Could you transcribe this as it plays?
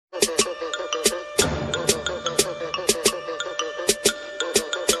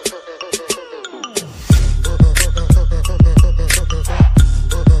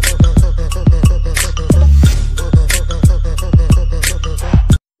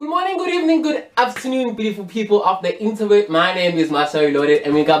morning, good evening, good afternoon, beautiful people of the internet. My name is Master Reloaded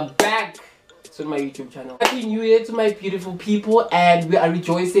and we got back to my YouTube channel. Happy New Year to my beautiful people, and we are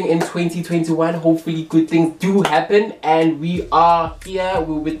rejoicing in 2021. Hopefully good things do happen and we are here.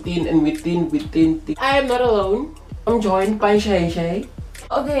 We're within. I am not alone. I'm joined by Shay Shay.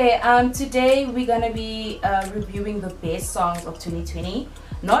 Okay, today we're gonna be reviewing the best songs of 2020.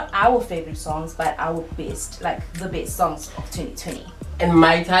 Not our favorite songs, but our best, like the best songs of 2020. And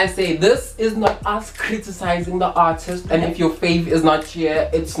might I say, this is not us criticizing the artist, and if your fave is not here,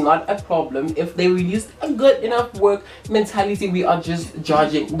 it's not a problem. If they released a good enough work mentality, we are just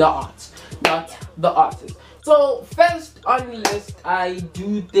judging the art, not the artist. So first on the list, I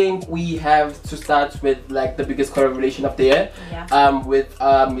do think we have to start with like the biggest collaboration of the year, with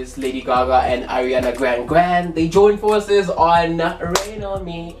Miss Lady Gaga and Ariana Grande. They joined forces on Rain on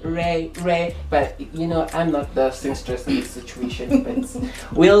Me, Ray. But you know, I'm not the songstress in this situation,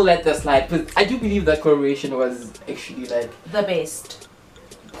 but we'll let that slide. But I do believe that collaboration was actually like the best.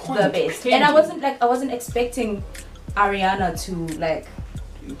 And I wasn't expecting Ariana to like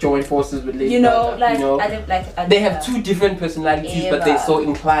join forces with Lady Gaga. Like, you know, I didn't like. They have two different personalities, but they're so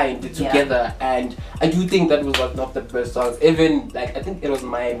inclined together, and I do think that was one of the best songs. Even like I think it was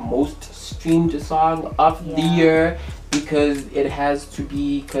my most streamed song of the year, because it has to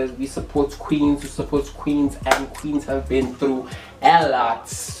be, because we support queens, and queens have been through a lot.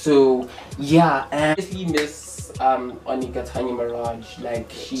 So yeah, and obviously Miss Nicki Minaj, like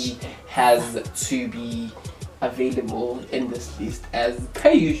she has to be available in this list as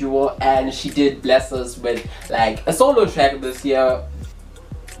per usual, and she did bless us with like a solo track this year.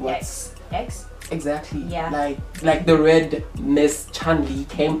 What's X? Exactly. Yeah. Like the red Miss Chanli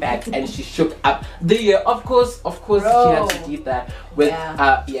came back and she shook up the year. Of course she had to do that with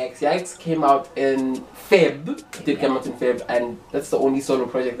EX came out in Feb. Did come out in Feb, and that's the only solo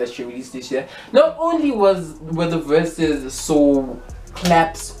project that she released this year. Not only were the verses so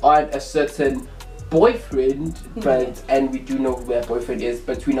claps on a certain boyfriend, but and we do know who their boyfriend is,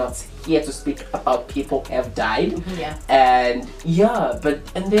 but we're not here to speak about people who have died. And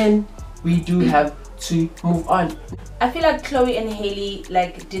and then we do have to move on. I feel like Chloe and Hailey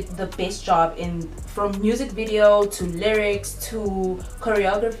like did the best job from music video to lyrics to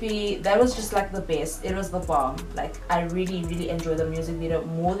choreography. That was just like the best. It was the bomb. Like I really enjoyed the music video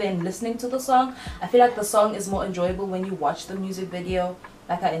more than listening to the song. I feel like the song is more enjoyable when you watch the music video.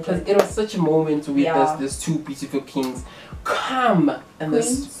 Like I enjoyed it was such a moment to witness these two beautiful kings come and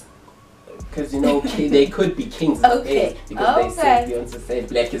this, because you know they could be kings because they say Beyonce said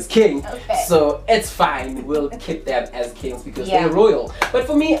black is king, so it's fine, we'll keep them as kings because they're royal. But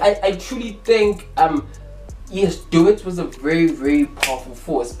for me, I truly think yes, Do It was a very powerful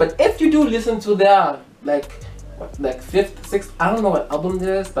force. But if you do listen to their like fifth, sixth, I don't know what album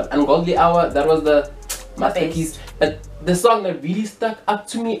this is, but Ungodly Hour, that was the masterpiece. But the song that really stuck up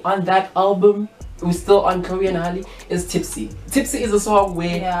to me on that album, it was still on Chloe and Hailey, is Tipsy. Tipsy is a song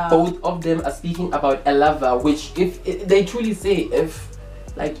where both of them are speaking about a lover, which if they truly say,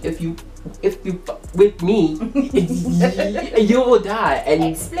 if you with me, you will die. And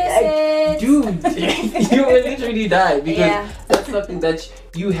explicit, dude, you will literally die, because that's something that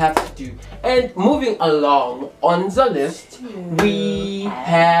you have to do. And moving along on the list, we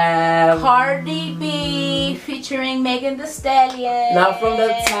have Cardi B featuring Megan Thee Stallion. Now from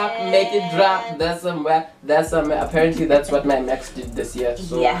the top, make it drop. That's somewhere. Apparently that's what my Max did this year,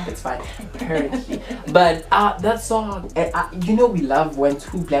 so it's fine. Apparently, but that song, you know, we love when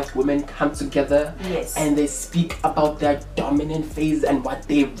two black women come together and they speak about their dominant phase and what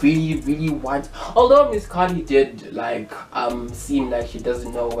they really want. Although Miss Cardi did like seem like she doesn't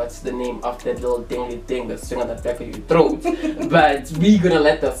know what's the name of that little dingly thing that's sitting on the back of your throat, but we're gonna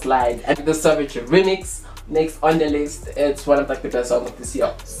let that slide. And the Savage remix next on the list, it's one of like the best songs of this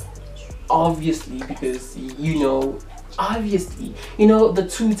year, obviously, because you know the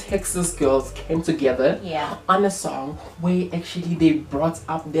two Texas girls came together on a song where actually they brought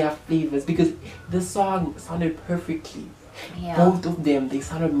up their flavors, because the song sounded perfectly. Both of them, they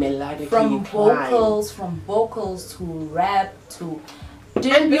sounded melodically from vocals to rap to.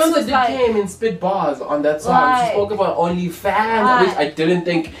 And Beyonce came and spit bars on that song. She spoke about OnlyFans, which I didn't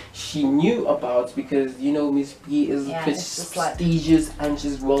think she knew about, because you know Miss B is prestigious and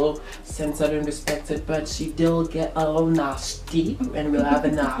she's well censored and respected, but she did get a little nasty, and we'll have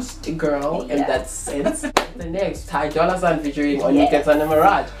a nasty girl in that sense. The next, Ty Dolla $ign featuring Nicki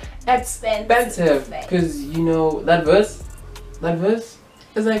Minaj. Expensive, because you know that verse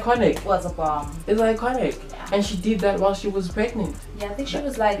is iconic. Was a bomb. It's iconic. And she did that while she was pregnant. Yeah, I think she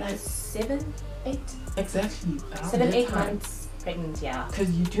was like 7, 8. Exactly. 7, 8 months. Pregnant, yeah.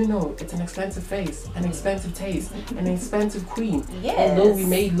 Because you do know it's an expensive face, an expensive taste, an expensive queen. Yes. Although we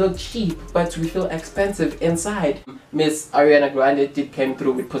may look cheap, but we feel expensive inside. Miss Ariana Grande did came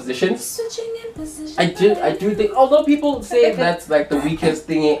through with Positions. Switching in position. I do think, although people say that's like the weakest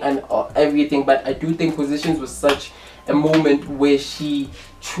thingy and everything, but I do think Positions was such a moment where she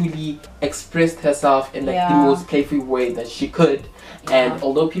truly expressed herself in like the most playful way that she could. And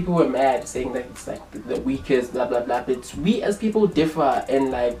although people were mad saying that it's like the weakest blah blah blah, but we as people differ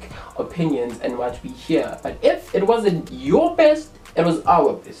in like opinions and what we hear. But if it wasn't your best, it was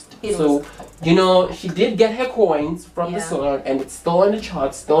our best. So you know, she did get her coins from the song, and it's still on the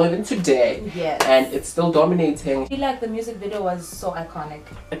charts, still even today. Yes. And it's still dominating. I feel like the music video was so iconic.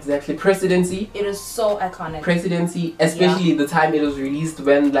 Exactly. Presidency. It was so iconic. Presidency, especially the time it was released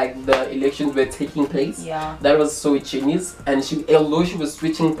when like the elections were taking place. Yeah. That was so genius. And she, although she was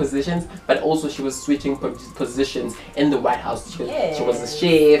switching positions, but also she was switching positions in the White House. She was the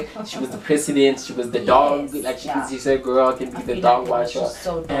chef, she was the president, she was the dog. Like she said, girl can be the dog watcher.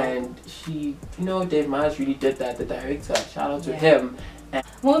 So and she, you know, Dave Miles really did that. The director, shout out to him.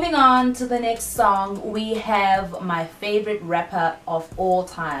 Moving on to the next song, we have my favorite rapper of all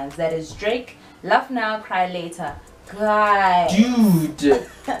times. That is Drake. Love Now, Cry Later. Guys, dude,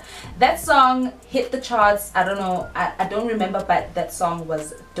 that song hit the charts. I don't know, I don't remember, but that song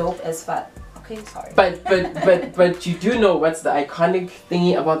was dope as fuck. Okay, sorry. But you do know what's the iconic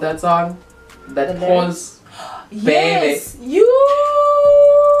thingy about that song? That pause. Yes, baby.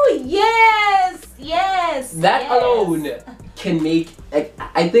 Yes. That alone can make, like,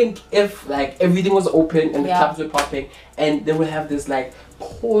 I think if like everything was open and the clubs were popping, and they would have this like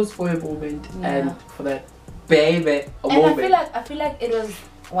pause for a moment and for that baby moment. I feel like it was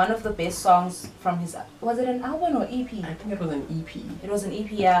one of the best songs from his. Was it an album or EP? I think it was an EP. It was an EP,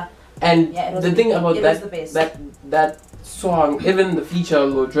 yeah. And the thing about that song, even the feature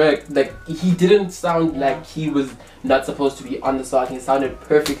Lil Drake, like he didn't sound like he was not supposed to be on the song. He sounded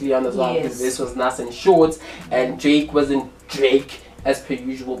perfectly on the song because this was nice and short, and Drake wasn't Drake as per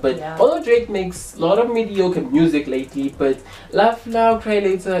usual. But although Drake makes a lot of mediocre music lately, but Laugh Now Cry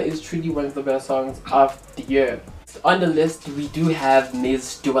Later is truly one of the best songs of the year. On the list we do have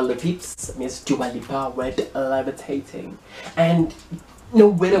Miss Dua Lipa with Levitating. And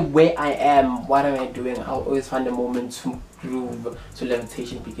no matter where I am, what am I doing, I'll always find a moment to groove to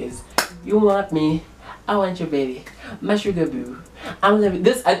Levitation, because you want me, I want your baby, my sugar boo.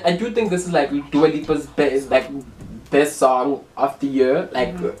 This I do think this is like Dua Lipa's best song of the year,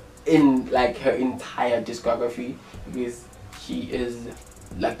 like in like her entire discography, because she is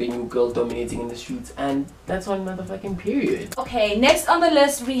like the new girl dominating in the streets, and that's one motherfucking period. Okay, next on the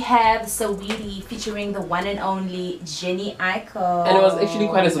list we have Saweetie featuring the one and only Jenny Aiko. And it was actually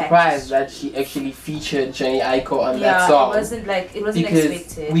quite a surprise that she actually featured Jenny Aiko on that song. It wasn't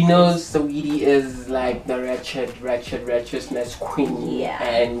expected. Because we know Saweetie is like the ratchetness queen,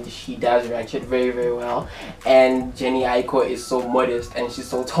 and she does ratchet very, very well. And Jenny Aiko is so modest and she's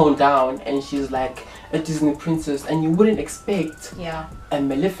so toned down, and she's like a Disney princess, and you wouldn't expect a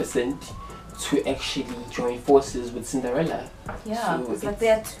Maleficent to actually join forces with Cinderella. Yeah, so it's like they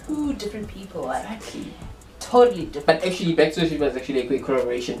are two different people. Exactly. Totally different. But actually, Back to the Street was actually a great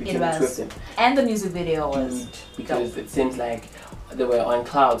collaboration between the two of them. And the music video was because it seems like they were on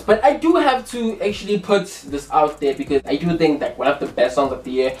clouds. But I do have to actually put this out there, because I do think that one of the best songs of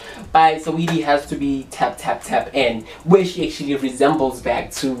the year by Saweetie has to be Tap Tap Tap In, where she actually resembles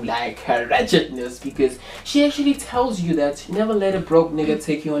back to like her ratchetness, because she actually tells you that never let a broke nigga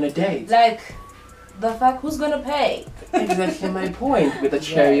take you on a date. Like, the fuck, who's gonna pay? Exactly my point, with a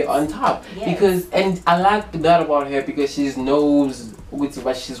cherry on top. Because, and I like that about her, because she knows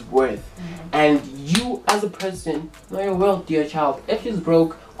what she's worth. And you as a person know your worth, dear child. If she's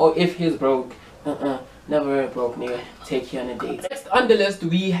broke or if he's broke, never a broke nigga take you on a date. Next on the list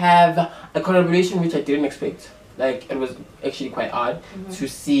we have a collaboration which I didn't expect. Like, it was actually quite odd to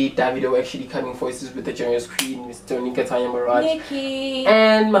see Davido actually coming voices with the generous queen, Mr. Nika Tanya Nicki,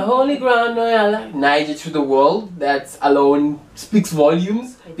 and my holy ground Niger to the world. That alone speaks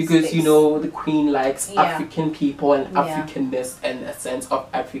volumes, because you know the queen likes African people and Africanness and a sense of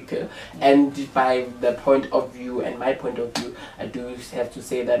Africa. And by the point of view and my point of view, I do have to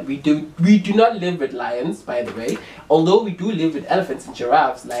say that we do not live with lions, by the way, although we do live with elephants and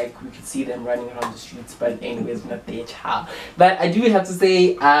giraffes. Like, we could see them running around the streets, but anyways, not their child. But I do have to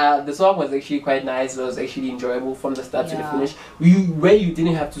say the song was actually quite nice. It was actually enjoyable from the start to the finish, where you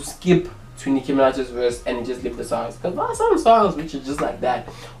didn't have to skip to Nicki Minaj's verse and just leave the songs, because there are some songs which are just like that.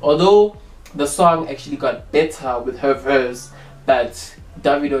 Although the song actually got better with her verse, but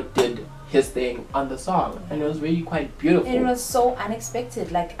Davido did his thing on the song, and it was really quite beautiful. It was so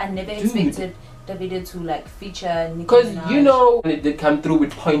unexpected. Like I never expected the video to like feature Nicki Because Minaj. you know, it did come through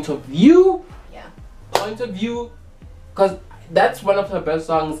with Point of View. Yeah. Point of View, because that's one of her best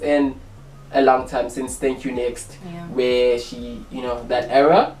songs in a long time, since Thank You Next, where she, you know, that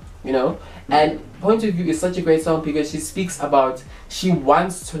era, you know. And Point of View is such a great song because she speaks about, she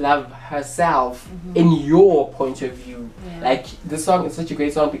wants to love herself in your point of view. Like, this song is such a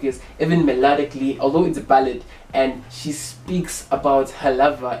great song because even melodically, although it's a ballad, and she speaks about her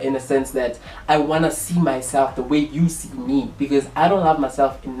lover in a sense that I want to see myself the way you see me, because I don't love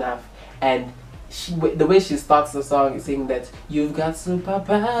myself enough. And the way she starts the song is saying that you've got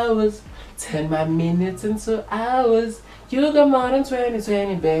superpowers, turn my minutes into hours. You got more than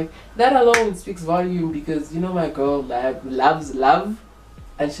 2020, babe. That alone speaks volume because, you know, my girl loves love,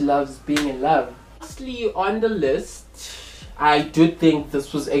 and she loves being in love. Lastly on the list, I do think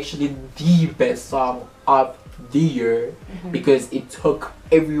this was actually the best song of the year because it took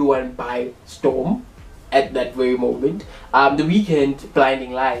everyone by storm at that very moment. The Weeknd,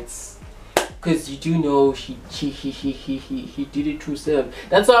 Blinding Lights. Because you do know he did it through Serve.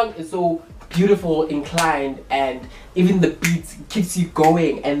 That song is so beautiful, inclined, and even the beat keeps you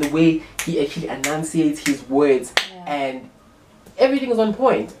going, and the way he actually enunciates his words, and everything is on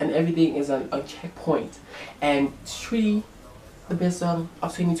point, and everything is on checkpoint, and it's really the best song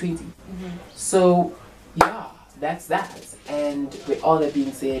of 2020. So yeah, that's that. And with all that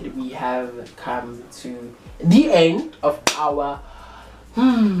being said, we have come to the end of our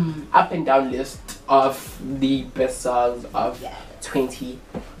up and down list of the best songs of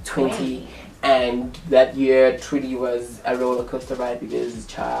 2020. And that year truly was a roller coaster ride because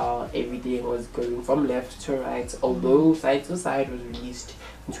everything was going from left to right, although Side to Side was released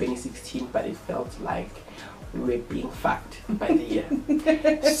in 2016, but it felt like we were being fucked by the year.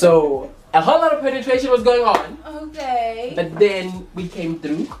 So a whole lot of penetration was going on, but then we came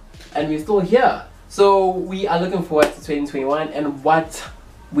through and we're still here. So we are looking forward to 2021 and what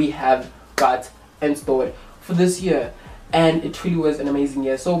we have got in store for this year, and it truly was an amazing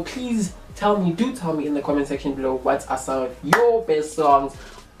year. So please tell me in the comment section below what are some of your best songs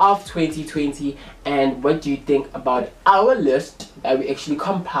of 2020 and what do you think about our list that we actually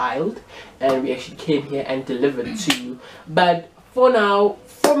compiled and we actually came here and delivered to you. But for now,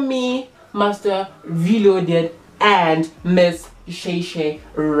 from me, Master Reloaded, and Miss Shay Shay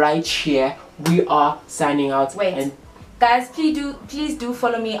right here, we are signing out. And guys, please do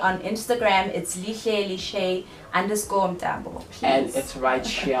follow me on Instagram. It's lishay_mtambo. And it's right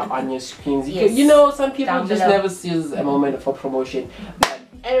here on your screens. You know, some people just never seize a moment for promotion. But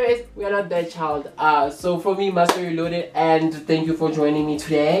anyways, we are not that child. So for me, Master Reloaded, and thank you for joining me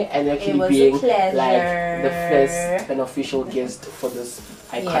today and actually being like the first and official guest for this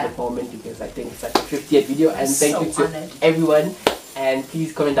iconic moment, because I think it's like a 50th video. And thank you to everyone. And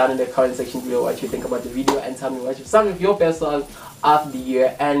please comment down in the comment section below what you think about the video and tell me what some of your best songs of the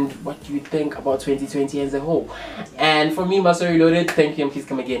year and what you think about 2020 as a whole. And for me, Master Reloaded, thank you and please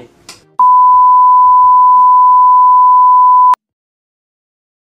come again.